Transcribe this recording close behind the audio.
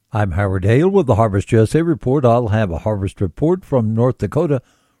I'm Howard Hale with the Harvest USA Report. I'll have a harvest report from North Dakota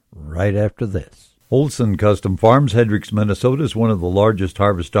right after this. Olson Custom Farms, Hendricks, Minnesota, is one of the largest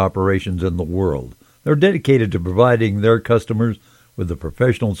harvest operations in the world. They're dedicated to providing their customers with the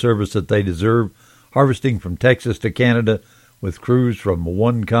professional service that they deserve, harvesting from Texas to Canada with crews from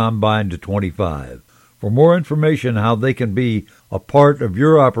 1 combine to 25. For more information on how they can be a part of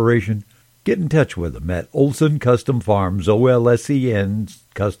your operation, get in touch with them at Olson Custom Farms, OLSEN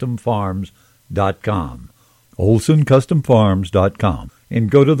CustomFarms.com, OlsonCustomFarms.com, and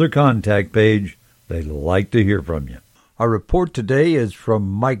go to their contact page. They'd like to hear from you. Our report today is from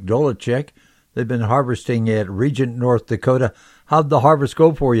Mike Dolachek. They've been harvesting at Regent, North Dakota. How'd the harvest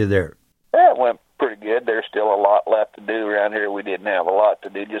go for you there? It went pretty good. There's still a lot left to do around here. We didn't have a lot to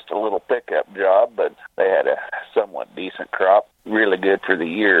do, just a little pickup job, but they had a somewhat decent crop, really good for the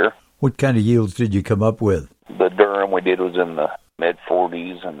year. What kind of yields did you come up with? The durum we did was in the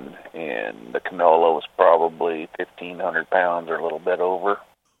mid-40s, and the canola was probably 1,500 pounds or a little bit over.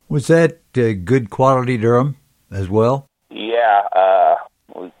 Was that good quality durum as well? Yeah,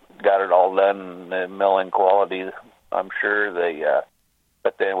 we got it all done, the milling quality, I'm sure.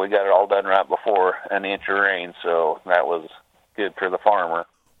 But then we got it all done right before an inch of rain, so that was good for the farmer.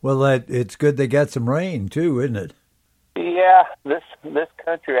 Well, it's good they got some rain, too, isn't it? Yeah, this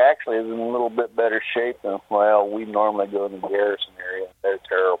country actually is in a little bit better shape than, well, we normally go in the Garrison area. They're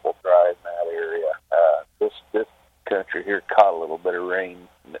terrible dry in that area. This country here caught a little bit of rain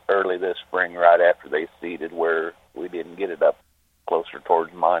early this spring right after they seeded, where we didn't get it up closer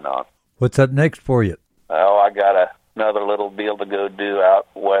towards Minot. What's up next for you? Oh, I got another little deal to go do out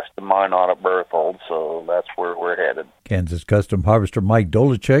west of Minot at Berthold, so that's where we're headed. Kansas Custom Harvester Mike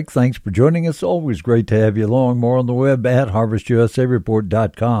Dolachek, thanks for joining us. Always great to have you along. More on the web at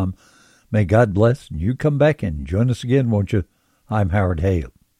HarvestUSAReport.com. May God bless, and you come back and join us again, won't you? I'm Howard Hale.